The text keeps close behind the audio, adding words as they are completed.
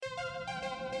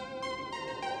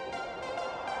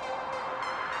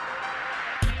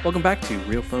Welcome back to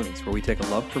Real Phonies, where we take a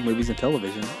love for movies and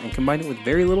television and combine it with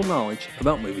very little knowledge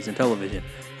about movies and television.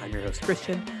 I'm your host,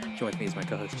 Christian. Joined with me is my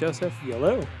co-host, Joseph.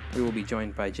 Hello. We will be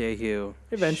joined by Jehu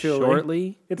Eventually.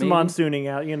 shortly. It's maybe. monsooning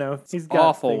out, you know. He's got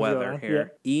Awful things weather going.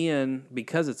 here. Ian,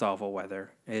 because it's awful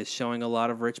weather, is showing a lot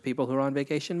of rich people who are on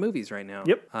vacation movies right now.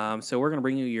 Yep. So we're going to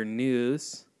bring you your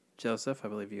news. Joseph, I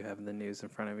believe you have the news in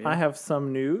front of you. I have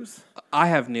some news. I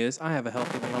have news. I have a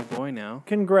healthy little boy now.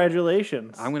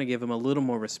 Congratulations. I'm going to give him a little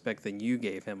more respect than you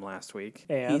gave him last week.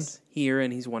 And? He's here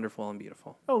and he's wonderful and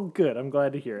beautiful. Oh, good. I'm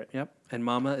glad to hear it. Yep. And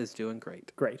Mama is doing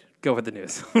great. Great. Go with the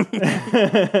news.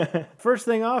 First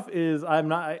thing off is I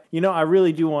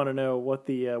really do want to know what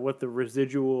the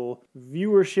residual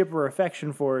viewership or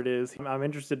affection for it is. I'm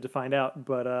interested to find out.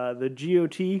 But the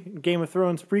GOT Game of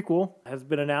Thrones prequel has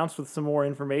been announced with some more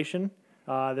information.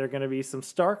 There are going to be some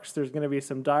Starks. There's going to be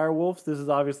some direwolves. This is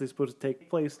obviously supposed to take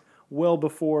place well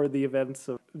before the events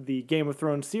of the Game of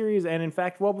Thrones series, and in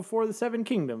fact, well before the Seven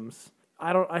Kingdoms.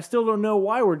 I still don't know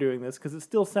why we're doing this, because it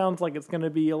still sounds like it's going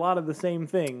to be a lot of the same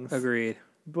things. Agreed.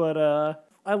 But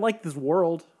I like this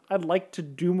world. I'd like to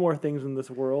do more things in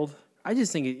this world. I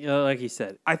just think, like you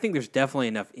said, I think there's definitely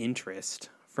enough interest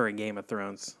for a Game of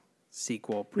Thrones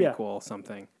sequel, prequel,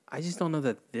 something. I just don't know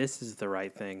that this is the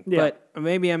right thing. Yeah. But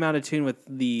maybe I'm out of tune with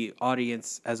the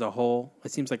audience as a whole.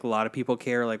 It seems like a lot of people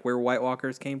care like where White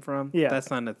Walkers came from. Yeah. That's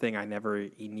not a thing I never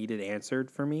needed answered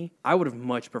for me. I would have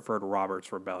much preferred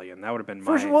Robert's Rebellion. That would have been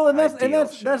my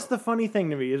that's the funny thing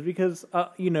to me is because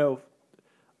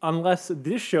unless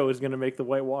this show is going to make the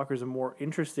White Walkers a more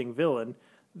interesting villain,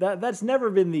 that's never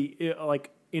been the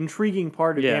intriguing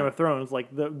part of Game of Thrones.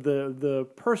 Like the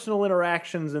personal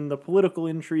interactions and the political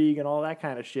intrigue and all that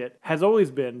kind of shit has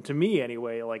always been, to me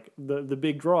anyway, like the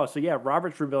big draw. So yeah,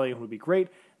 Robert's Rebellion would be great.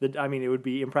 It would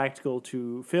be impractical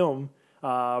to film,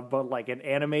 but like an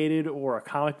animated or a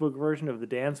comic book version of the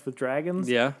Dance with Dragons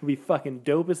would be fucking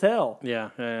dope as hell.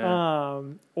 Yeah.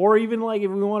 Or even like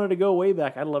if we wanted to go way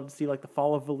back, I'd love to see like the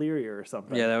Fall of Valyria or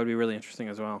something. Yeah, that would be really interesting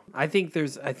as well.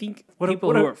 What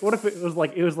if it was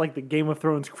like the Game of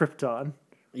Thrones Krypton?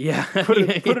 Yeah. Put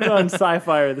it on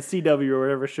Sci-Fi or the CW or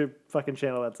whatever fucking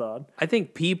channel that's on. I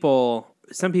think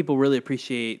some people really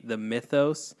appreciate the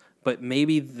mythos, but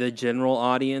maybe the general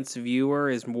audience viewer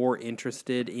is more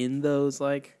interested in those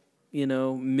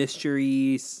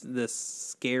mysteries, the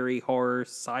scary horror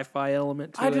sci-fi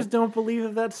element to it. I just don't believe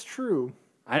that that's true.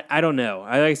 I don't know.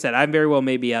 Like I said, I'm very well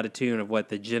maybe out of tune of what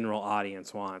the general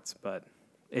audience wants, but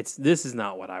this is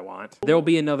not what I want. There will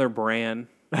be another Bran.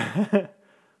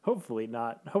 Hopefully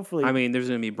not. Hopefully. I mean, there's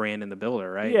going to be Bran in the Builder,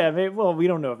 right? Yeah, we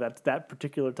don't know if that's that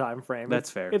particular time frame. That's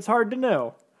fair. It's hard to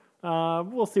know.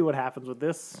 We'll see what happens with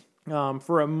this.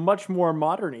 For a much more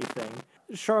modern-y thing,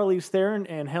 Charlize Theron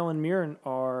and Helen Mirren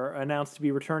are announced to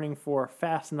be returning for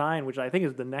Fast 9, which I think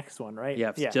is the next one, right?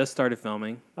 Yep, yeah, just started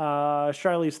filming.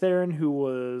 Charlize Theron, who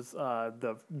was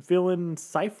the villain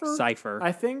Cypher,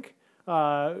 I think,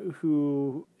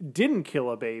 who didn't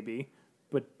kill a baby,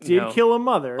 but did kill a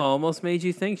mother. Almost made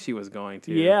you think she was going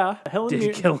to. Yeah.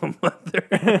 Kill a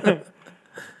mother.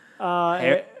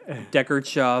 Deckard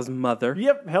Shaw's mother.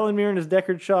 Yep, Helen Mirren is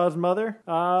Deckard Shaw's mother.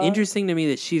 Interesting to me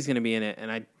that she's going to be in it,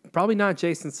 and probably not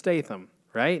Jason Statham,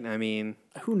 right? I mean...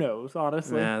 Who knows,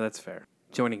 honestly. Yeah, that's fair.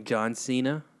 Joining John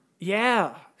Cena.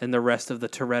 Yeah. And the rest of the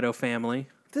Toretto family.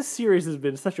 This series has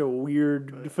been such a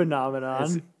weird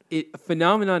phenomenon.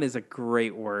 Phenomenon is a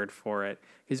great word for it.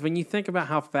 Because when you think about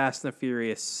how Fast and the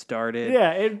Furious started...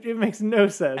 Yeah, it makes no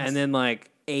sense. And then,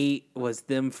 8 was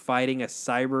them fighting a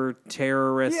cyber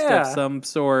terrorist of some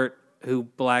sort who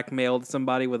blackmailed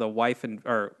somebody with a wife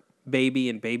or baby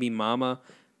and baby mama.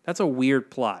 That's a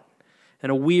weird plot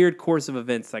and a weird course of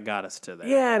events that got us to there.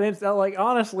 Yeah, and it's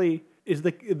honestly, is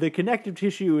the connective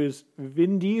tissue is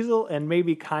Vin Diesel and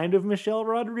maybe kind of Michelle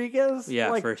Rodriguez.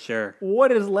 Yeah, for sure.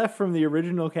 What is left from the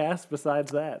original cast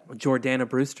besides that? Jordana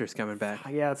Brewster's coming back.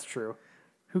 Yeah, that's true.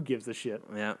 Who gives a shit?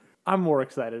 Yeah. I'm more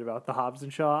excited about the Hobbs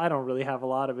and Shaw. I don't really have a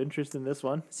lot of interest in this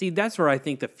one. See, that's where I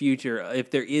think the future,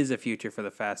 if there is a future for the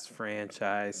Fast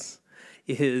franchise,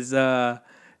 is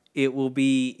it will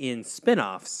be in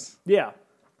spin-offs. Yeah.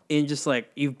 In just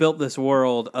you've built this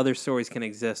world, other stories can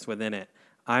exist within it.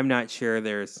 I'm not sure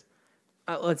there's...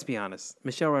 let's be honest.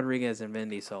 Michelle Rodriguez and Vin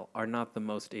Diesel are not the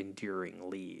most enduring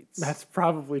leads. That's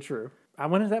probably true.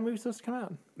 When is that movie supposed to come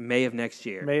out? May of next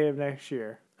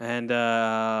year. And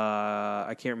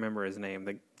I can't remember his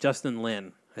name. Justin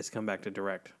Lin has come back to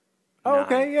direct. Oh,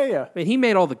 okay, yeah. I mean, he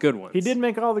made all the good ones. He did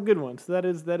make all the good ones. That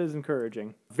is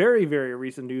encouraging. Very, very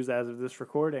recent news as of this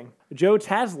recording. Joe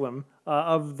Taslim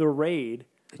of The Raid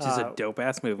Which is a dope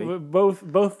ass movie.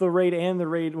 Both the Raid and the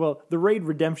Raid. Well, the Raid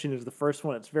Redemption is the first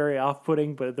one. It's very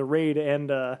off-putting, but the Raid and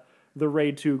the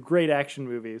Raid 2, great action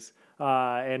movies.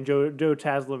 And Joe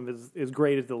Taslim is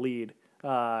great as the lead.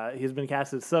 He's been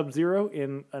cast as Sub-Zero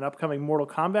in an upcoming Mortal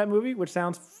Kombat movie, which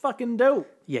sounds fucking dope.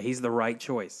 Yeah, he's the right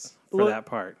choice for that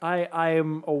part. I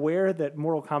am aware that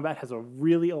Mortal Kombat has a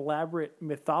really elaborate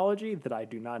mythology that I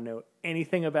do not know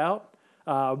anything about.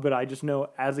 But I just know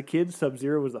as a kid,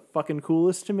 Sub-Zero was the fucking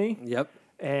coolest to me. Yep.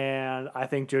 And I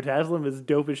think Joe Taslim is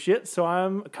dope as shit, so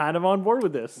I'm kind of on board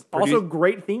with this. Also,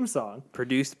 great theme song.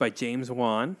 Produced by James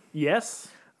Wan. Yes.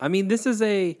 I mean, this is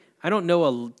I don't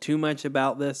know too much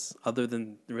about this other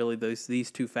than really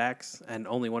these two facts, and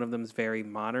only one of them is very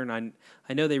modern.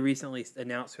 I know they recently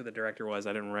announced who the director was.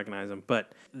 I didn't recognize him.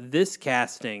 But this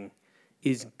casting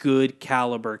is good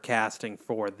caliber casting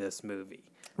for this movie.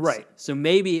 Right. So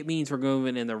maybe it means we're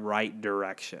moving in the right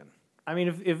direction. I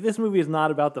mean, if this movie is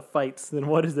not about the fights, then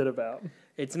what is it about?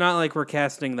 It's not like we're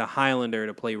casting the Highlander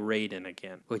to play Raiden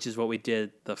again, which is what we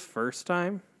did the first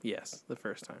time. Yes, the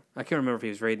first time. I can't remember if he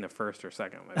was Raiden the first or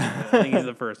second. I think he's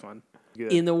the first one.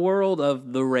 Good. In the world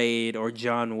of The Raid or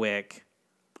John Wick,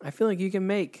 I feel like you can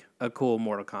make a cool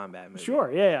Mortal Kombat movie.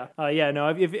 Sure, yeah. No,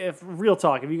 if real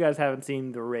talk, if you guys haven't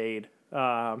seen The Raid,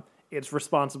 it's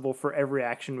responsible for every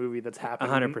action movie that's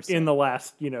happened 100%. in the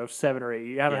last, 7 or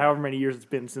 8, however many years it's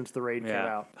been since The Raid came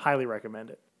out. Highly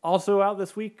recommend it. Also out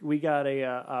this week, we got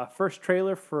a first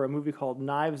trailer for a movie called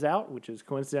Knives Out, which is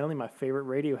coincidentally my favorite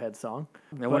Radiohead song.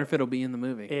 I wonder if it'll be in the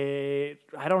movie.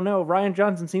 I don't know. Ryan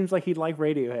Johnson seems like he'd like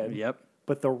Radiohead. Yep.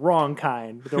 But the wrong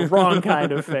kind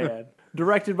of fan.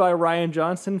 Directed by Ryan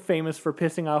Johnson, famous for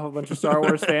pissing off a bunch of Star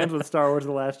Wars fans with Star Wars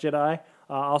The Last Jedi.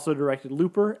 Also directed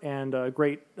Looper and a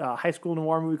great high school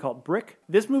noir movie called Brick.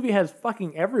 This movie has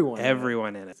fucking everyone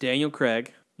in it. Daniel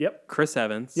Craig. Yep. Chris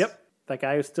Evans. Yep. That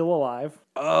guy who's still alive.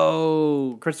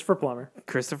 Oh. Christopher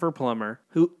Plummer.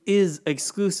 Who is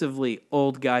exclusively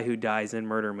old guy who dies in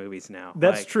murder movies now.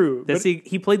 That's true.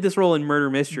 He played this role in Murder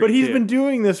Mystery, but he's been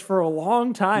doing this for a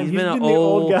long time. He's been the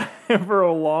old guy for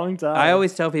a long time. I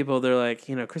always tell people, they're like,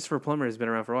 Christopher Plummer has been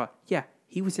around for a while. Yeah,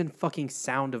 he was in fucking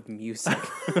Sound of Music.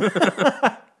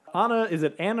 Anna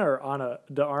or Anna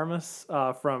de Armas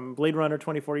from Blade Runner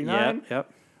 2049?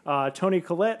 Yep. Toni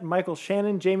Collette, Michael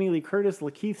Shannon, Jamie Lee Curtis,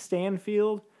 Lakeith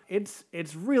Stanfield.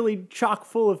 It's really chock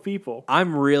full of people.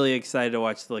 I'm really excited to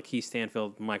watch the Lakeith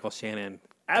Stanfield, Michael Shannon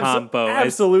combo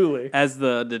absolutely as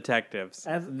the detectives.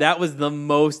 That was the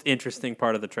most interesting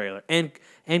part of the trailer, and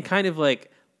kind of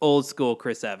like old school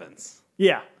Chris Evans.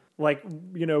 Yeah, like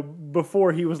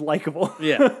before he was likable.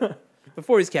 Yeah,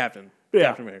 before he's Captain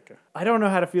America. I don't know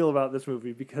how to feel about this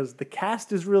movie because the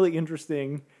cast is really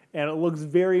interesting and it looks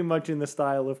very much in the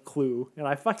style of Clue, and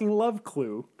I fucking love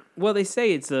Clue. Well, they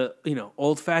say it's a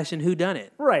old-fashioned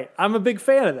whodunit. Right, I'm a big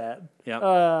fan of that.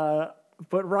 Yeah.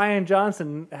 But Ryan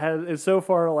Johnson is so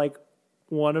far like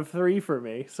one of 3 for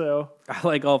me. So I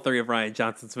like all 3 of Ryan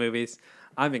Johnson's movies.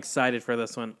 I'm excited for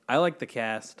this one. I like the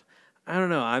cast. I don't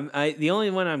know. The only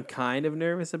one I'm kind of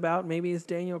nervous about maybe is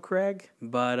Daniel Craig,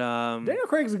 but Daniel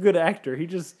Craig's a good actor. He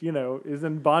just is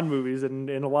in Bond movies and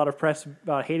in a lot of press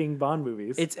about hating Bond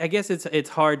movies. I guess it's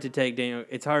hard to take Daniel.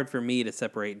 It's hard for me to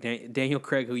separate Daniel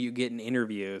Craig, who you get in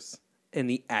interviews, and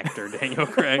the actor Daniel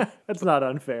Craig. That's not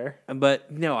unfair.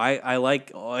 But no, I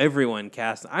like everyone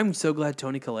cast. I'm so glad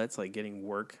Toni Collette's like getting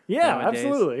work. Yeah, nowadays.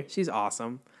 Absolutely. She's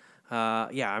awesome.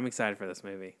 Yeah, I'm excited for this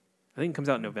movie. I think it comes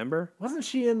out in November. Wasn't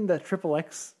she in the Triple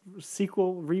X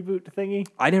sequel reboot thingy?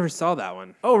 I never saw that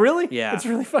one. Oh, really? Yeah. It's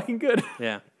really fucking good.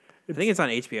 Yeah. I think it's on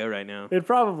HBO right now. It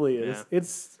probably is. Yeah.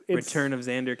 It's Return of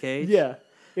Xander Cage. Yeah.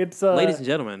 It's ladies and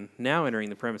gentlemen, now entering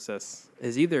the premises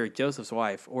is either Joseph's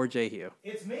wife or Jehu.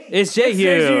 It's me. It's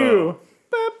Jehu.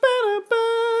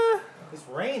 This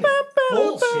rain is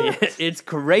bullshit. It's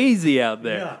crazy out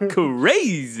there. Yeah.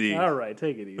 Crazy. All right,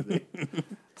 take it easy.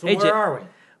 So where are we?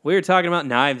 We were talking about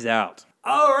Knives Out.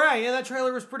 All right. Yeah, that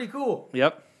trailer was pretty cool.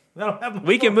 Yep.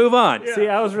 We can move on. Yeah. See,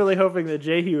 I was really hoping that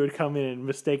Jehu would come in and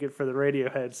mistake it for the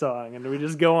Radiohead song, and we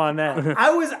just go on that.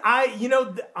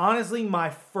 Honestly,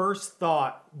 my first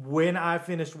thought when I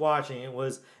finished watching it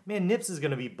was, man, Nips is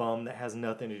going to be bummed that has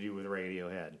nothing to do with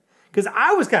Radiohead. Because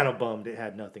I was kind of bummed it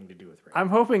had nothing to do with Radiohead. I'm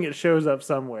hoping it shows up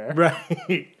somewhere.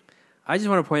 Right. I just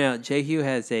want to point out, Jehu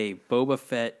has a Boba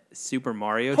Fett Super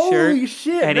Mario shirt. Holy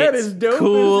shit, and that it's is dope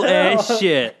cool as hell.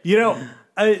 shit.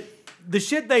 The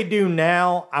shit they do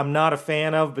now, I'm not a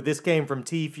fan of, but this came from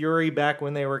T-Fury back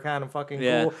when they were kind of fucking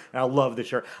cool, and I love the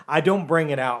shirt. I don't bring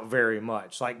it out very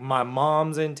much. Like, my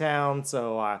mom's in town,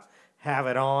 so I have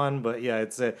it on, but yeah,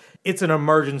 it's an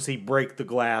emergency break the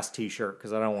glass T-shirt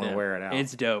because I don't want to wear it out.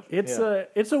 It's dope.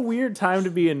 It's a weird time to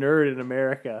be a nerd in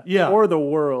America, Yeah. or the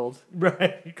world,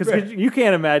 right, because you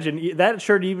can't imagine that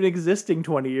shirt even existing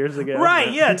 20 years ago.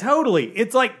 right, yeah, totally.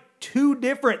 It's like two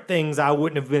different things I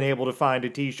wouldn't have been able to find a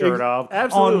T-shirt of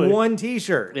absolutely. on one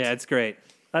T-shirt. Yeah, it's great.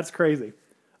 That's crazy.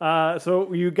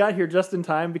 So you got here just in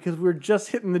time because we're just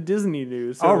hitting the Disney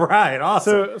news. So, All right,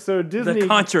 awesome. So Disney, The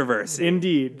controversy.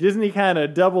 indeed, Disney kind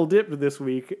of double dipped this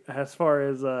week as far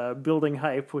as building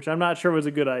hype, which I'm not sure was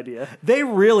a good idea. They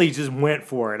really just went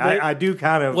for it. I do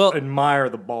kind of admire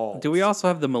the ball. Do we also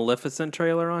have the Maleficent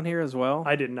trailer on here as well?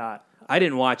 I did not. I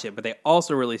didn't watch it, but they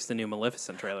also released the new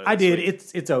Maleficent trailer. I did. Week.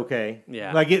 It's okay.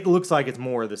 Yeah. Like it looks like it's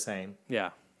more of the same.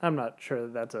 Yeah. I'm not sure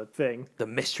that's a thing. The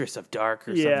Mistress of Dark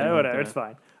or something. Yeah, whatever. Like It's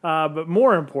fine. But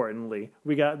more importantly,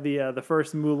 we got the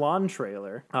first Mulan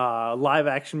trailer. Live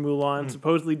action Mulan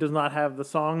supposedly does not have the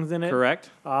songs in it. Correct.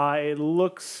 It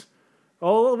looks.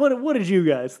 Oh, what did you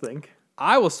guys think?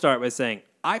 I will start by saying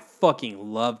I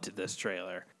fucking loved this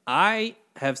trailer. I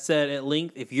have said at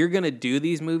length, if you're going to do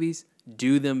these movies,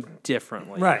 do them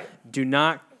differently. Right. Do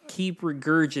not keep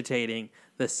regurgitating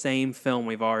the same film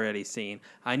we've already seen.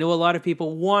 I know a lot of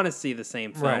people want to see the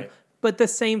same film, Right. but the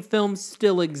same film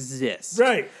still exists.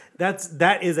 Right.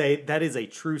 That is a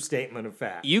true statement of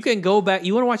fact. You can go back.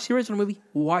 You want to watch the original movie?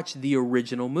 Watch the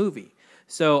original movie.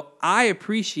 So I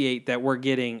appreciate that we're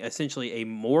getting essentially a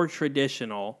more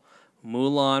traditional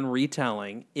Mulan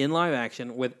retelling in live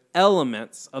action with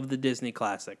elements of the Disney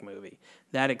classic movie.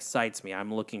 That excites me.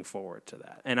 I'm looking forward to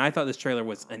that. And I thought this trailer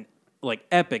was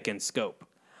epic in scope.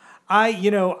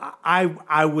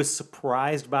 I was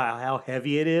surprised by how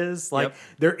heavy it is. Like Yep.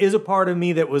 there is a part of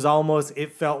me that was almost,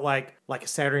 it felt like a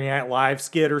Saturday Night Live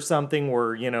skit or something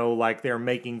where, like they're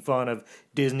making fun of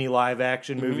Disney live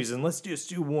action movies, and let's just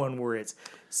do one where it's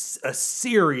a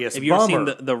serious Have you bummer.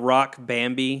 ever seen the Rock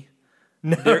Bambi?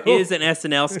 No. There is an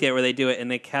SNL skit where they do it and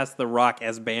they cast The Rock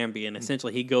as Bambi, and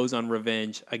essentially he goes on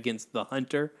revenge against the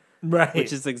hunter, Right.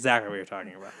 which is exactly what you're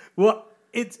talking about. Well,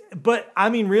 but I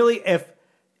mean, really, if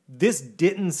this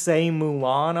didn't say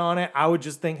Mulan on it, I would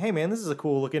just think, hey man, this is a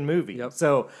cool looking movie. Yep.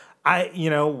 So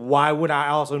why would I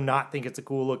also not think it's a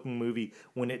cool looking movie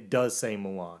when it does say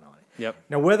Mulan on it? Yep.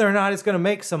 Now, whether or not it's going to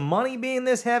make some money being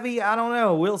this heavy, I don't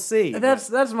know. We'll see. That's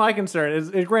my concern. Is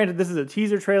granted, this is a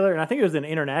teaser trailer, and I think it was an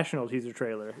international teaser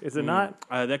trailer. Is it not?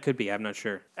 That could be. I'm not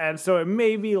sure. And so it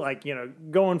may be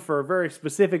going for a very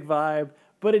specific vibe,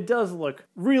 but it does look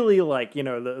really like,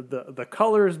 the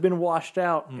color's been washed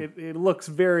out. It looks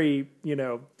very,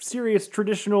 serious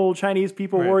traditional Chinese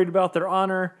people worried about their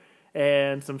honor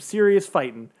and some serious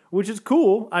fighting, which is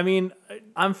cool. I mean,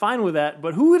 I'm fine with that,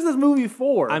 but who is this movie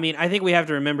for? I mean, I think we have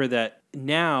to remember that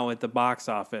now at the box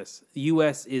office, the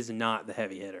U.S. is not the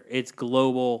heavy hitter. It's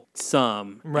global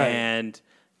sum, Right. and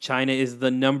China is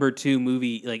the number 2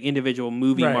 individual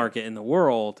movie Right. market in the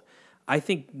world. I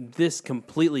think this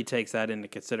completely takes that into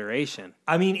consideration.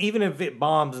 I mean, even if it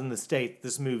bombs in the States,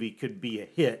 this movie could be a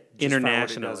hit just by what it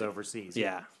Internationally. does overseas.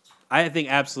 Yeah. I think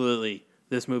absolutely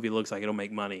this movie looks like it'll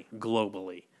make money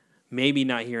globally. Maybe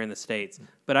not here in the States,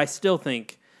 but I still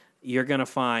think you're going to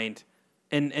find,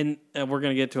 and we're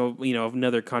going to get to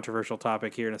another controversial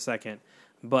topic here in a second,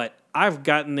 but I've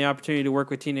gotten the opportunity to work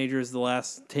with teenagers the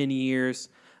last 10 years,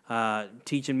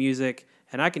 teaching music,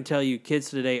 and I can tell you kids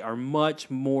today are much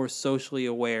more socially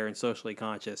aware and socially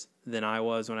conscious than I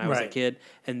was when I was a Right. kid,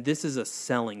 and this is a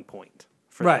selling point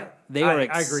for Right. them. They I are agree on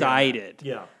that. excited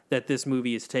Yeah. that this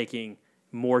movie is taking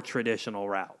more traditional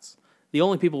routes. The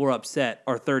only people who are upset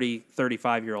are 30,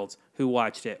 35-year-olds who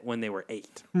watched it when they were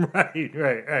 8.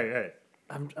 Right.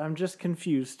 I'm just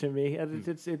confused to me.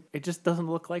 It just doesn't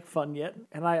look like fun yet.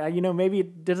 And I maybe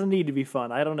it doesn't need to be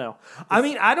fun. I don't know. I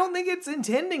mean, I don't think it's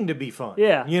intending to be fun.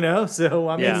 Yeah. So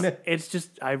I Yeah. mean, It's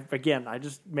just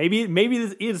maybe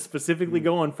this is specifically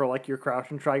going for like your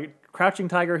Crouching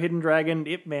Tiger, Hidden Dragon,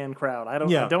 Ip Man crowd. I don't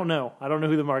know. I don't know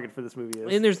who the market for this movie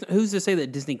is. And there's who's to say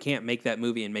that Disney can't make that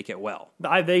movie and make it well?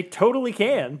 They totally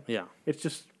can. Yeah. It's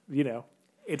just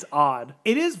it's odd.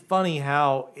 it is funny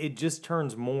how it just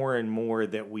turns more and more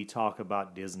that we talk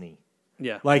about Disney.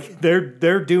 Yeah. Like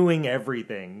they're doing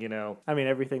everything, I mean,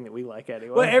 everything that we like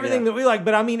anyway. Well, everything that we like,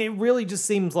 but I mean, it really just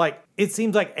seems like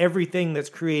everything that's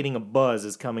creating a buzz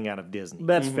is coming out of Disney.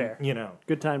 That's fair.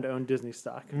 Good time to own Disney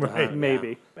stock. Right.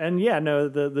 Maybe. And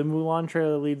the Mulan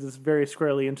trailer leads us very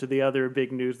squarely into the other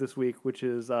big news this week, which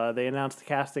is they announced the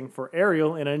casting for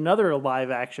Ariel in another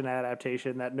live action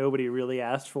adaptation that nobody really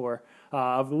asked for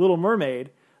of The Little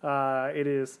Mermaid. It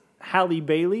is Halle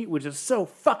Bailey, which is so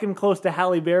fucking close to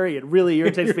Halle Berry. It really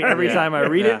irritates me every time I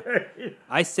read it.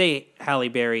 I say Halle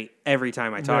Berry every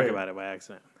time I talk about it by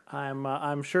accident.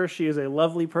 I'm sure she is a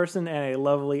lovely person and a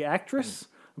lovely actress,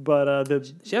 but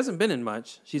She hasn't been in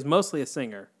much. She's mostly a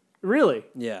singer. really,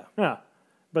 Yeah. yeah.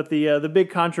 But the big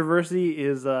controversy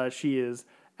is she is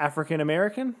African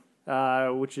American,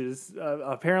 which is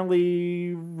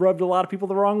apparently rubbed a lot of people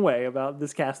the wrong way about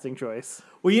this casting choice.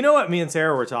 Well, you know what me and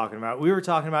Sarah were talking about? We were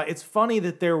talking about it's funny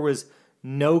that there was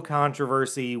no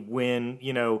controversy when,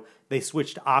 they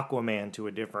switched Aquaman to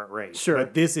a different race. Sure.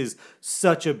 But this is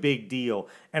such a big deal.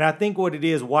 And I think what it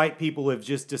is, white people have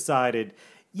just decided,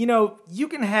 you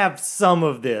can have some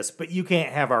of this, but you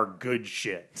can't have our good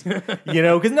shit.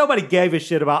 Because nobody gave a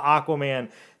shit about Aquaman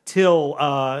till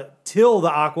the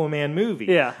Aquaman movie.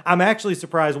 Yeah. I'm actually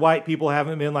surprised white people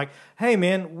haven't been like, hey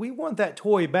man, we want that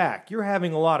toy back. You're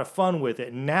having a lot of fun with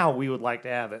it, and now we would like to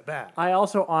have it back. I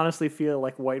also honestly feel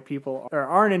like white people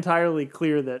aren't entirely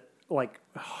clear that like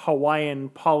Hawaiian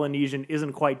Polynesian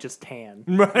isn't quite just tan.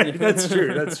 Right, that's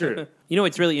true. That's true.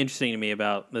 What's really interesting to me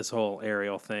about this whole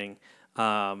Ariel thing,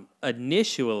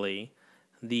 initially,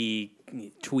 the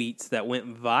tweets that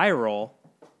went viral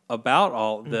about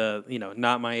all the,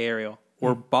 not my Ariel,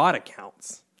 were bot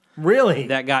accounts Really?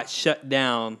 that got shut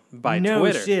down by no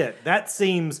Twitter. shit. That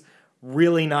seems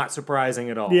really not surprising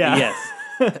at all. Yeah.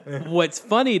 Yes. What's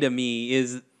funny to me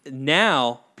is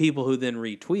now people who then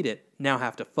retweet it now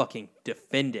have to fucking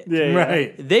defend it. Yeah.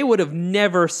 Right. They would have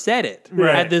never said it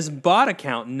Right. had this bot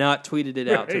account not tweeted it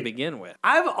out to Right. begin with.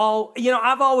 I've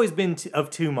always been of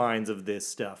two minds of this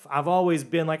stuff. I've always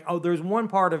been like, oh, there's one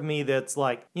part of me that's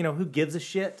like, who gives a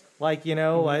shit? Like,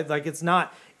 like it's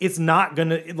not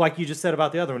gonna, like you just said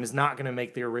about the other one, it's not gonna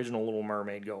make the original Little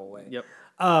Mermaid go away. Yep.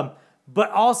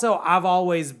 But also I've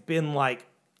always been like,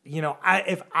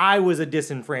 if I was a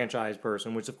disenfranchised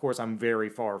person, which of course I'm very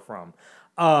far from,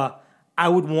 I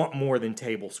would want more than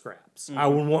table scraps. I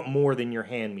would want more than your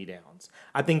hand-me-downs.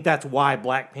 I think that's why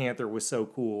Black Panther was so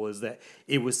cool, is that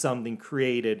it was something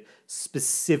created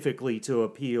specifically to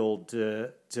appeal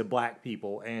to black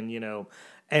people. And,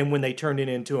 and when they turned it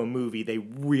into a movie, they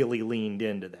really leaned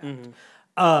into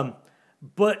that.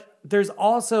 But there's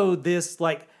also this,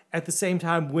 like, at the same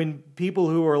time, when people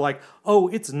who are like, oh,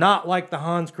 it's not like the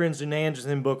Hans Christian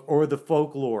Andersen book or the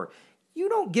folklore, you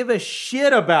don't give a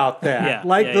shit about that.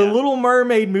 The Little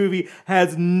Mermaid movie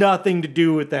has nothing to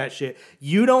do with that shit.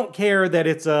 You don't care that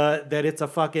it's a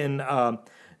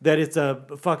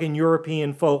fucking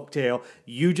European folktale.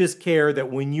 You just care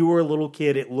that when you were a little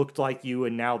kid, it looked like you,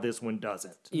 and now this one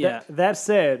doesn't. Yeah. That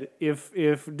said, if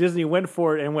Disney went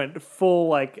for it and went full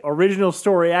like original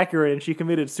story accurate, and she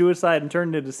committed suicide and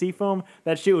turned into Seafoam,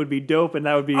 that shit would be dope, and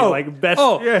that would be best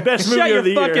best movie Shut your of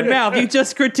the fucking year. mouth. You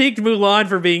just critiqued Mulan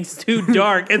for being too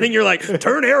dark, and then you're like,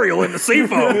 turn Ariel into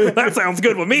Seafoam. That sounds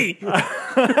good with me.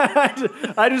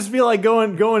 I just feel like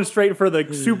going straight for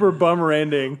the super bummer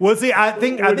ending. Well, see, I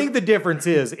think the difference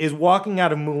is walking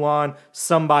out of Mulan,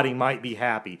 somebody might be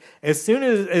happy. As soon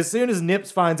as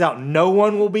Nips finds out no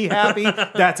one will be happy,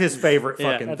 that's his favorite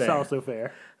fucking That's thing. also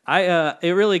fair.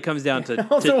 It really comes down to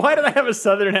Also, why did I have a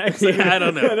southern accent? Yeah, I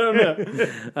don't know. I don't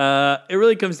know. It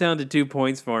really comes down to 2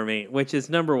 points for me, which is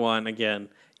number one, again,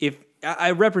 if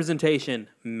representation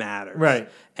matters. Right.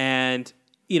 And,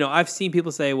 I've seen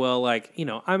people say, well, like,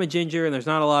 I'm a ginger and there's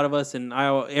not a lot of us, and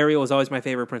Ariel was always my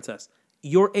favorite princess.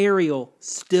 Your Ariel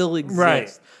still exists.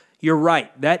 Right. You're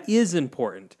right. That is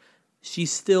important.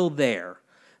 She's still there.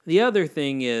 The other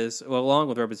thing is, well, along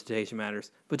with representation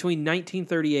matters, between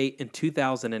 1938 and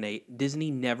 2008, Disney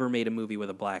never made a movie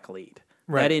with a black lead.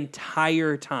 Right. That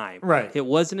entire time. Right. It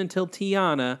wasn't until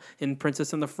Tiana in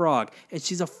Princess and the Frog, and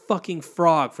she's a fucking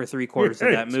frog for 3/4 of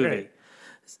that movie. Right.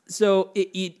 So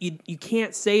you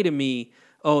can't say to me,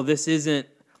 oh, this isn't...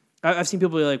 I've seen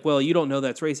people be like, well, you don't know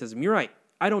that's racism. You're right.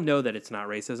 I don't know that it's not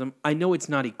racism. I know it's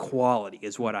not equality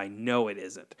is what I know it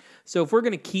isn't. So if we're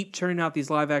going to keep churning out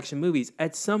these live-action movies,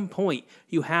 at some point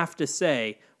you have to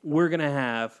say, we're going to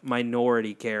have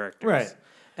minority characters. Right.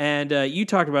 And you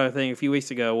talked about a thing a few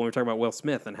weeks ago when we were talking about Will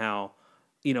Smith and how,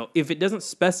 if it doesn't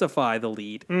specify the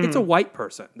lead, it's a white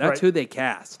person. That's Right. who they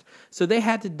cast. So they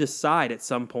had to decide at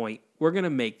some point, we're going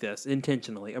to make this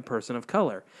intentionally a person of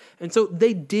color. And so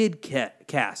they did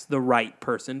cast the right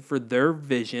person for their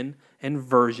vision and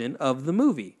version of the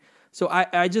movie. So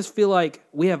I just feel like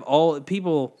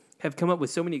people have come up with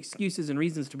so many excuses and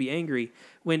reasons to be angry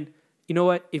when, you know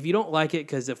what, if you don't like it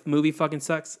because the movie fucking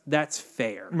sucks, that's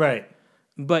fair. Right.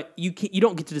 But you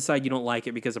don't get to decide you don't like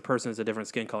it because a person has a different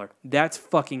skin color. That's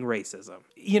fucking racism.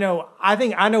 I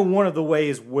think I know one of the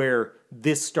ways where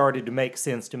this started to make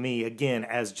sense to me again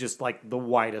as just like the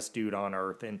whitest dude on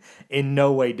earth and in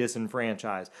no way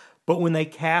disenfranchised. But when they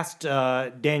cast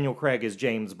Daniel Craig as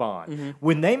James Bond,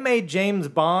 when they made James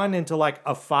Bond into like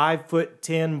a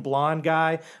 5'10" blonde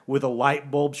guy with a light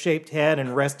bulb shaped head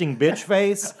and resting bitch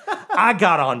face, I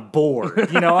got on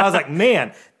board. You know, I was like,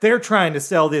 man, they're trying to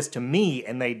sell this to me,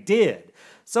 and they did.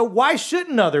 So why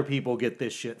shouldn't other people get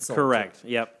this shit sold? Correct.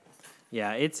 Yep.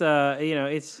 Yeah, it's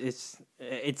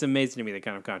it's amazing to me the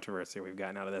kind of controversy we've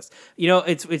gotten out of this. You know,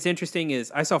 it's interesting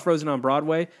is I saw Frozen on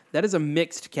Broadway. That is a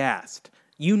mixed cast.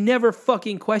 You never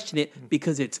fucking question it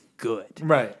because it's good.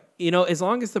 Right. You know, as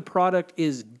long as the product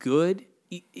is good,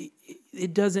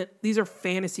 it doesn't. These are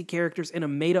fantasy characters in a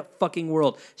made up fucking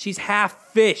world. She's half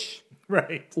fish.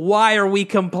 Right. Why are we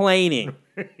complaining?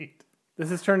 Right. This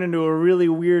has turned into a really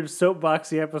weird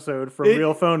soapboxy episode from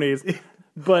Real Phonies.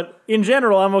 But in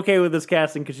general, I'm okay with this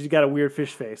casting because she's got a weird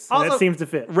fish face. And Also, that seems to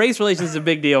fit. Race relations is a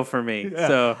big deal for me.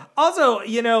 So Also,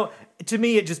 you know, to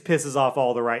me, it just pisses off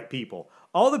all the right people.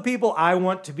 All the people I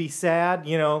want to be sad,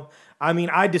 you know, I mean,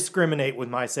 I discriminate with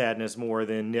my sadness more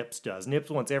than Nips does. Nips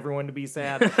wants everyone to be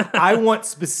sad. I want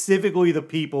specifically the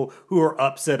people who are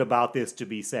upset about this to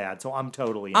be sad. So I'm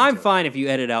totally into I'm it. fine if you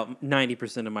edit out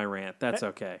 90% of my rant. That's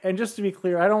okay. And just to be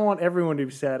clear, I don't want everyone to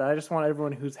be sad. I just want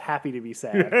everyone who's happy to be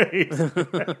sad.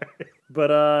 Right.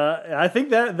 But I think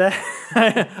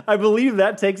that I believe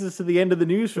that takes us to the end of the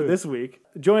news for this week.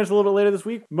 Join us a little bit later this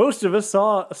week. Most of us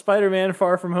saw Spider-Man: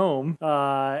 Far From Home,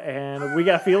 and we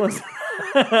got feelings.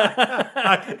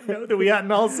 I know that we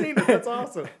hadn't all seen it. That's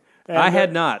awesome. I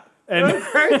had not. And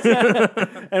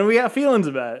we got feelings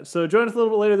about it. So join us a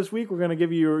little bit later this week. We're going to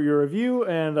give you your review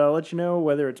and let you know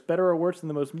whether it's better or worse than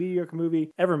the most mediocre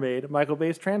movie ever made, Michael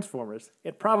Bay's Transformers.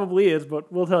 It probably is,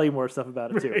 but we'll tell you more stuff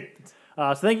about it too. Right.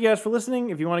 So thank you guys for listening.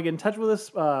 If you want to get in touch with us,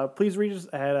 please reach us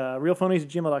at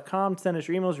realphonies@gmail.com. Send us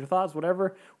your emails, your thoughts,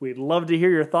 whatever. We'd love to hear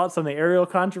your thoughts on the Ariel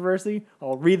controversy.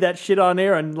 I'll read that shit on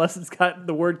air unless it's got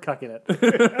the word cuck in it.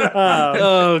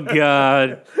 Oh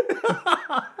God.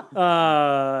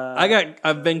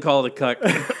 I've been called a cuck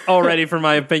already for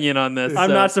my opinion on this. I'm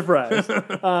so. not surprised.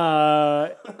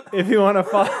 If you want to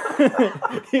follow,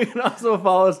 you can also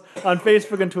follow us on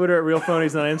Facebook and Twitter at Real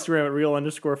Phonies and on Instagram at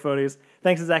Real_Phonies.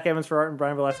 Thanks to Zach Evans for art and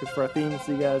Brian Velasquez for our theme.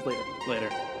 See you guys later.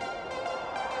 Later.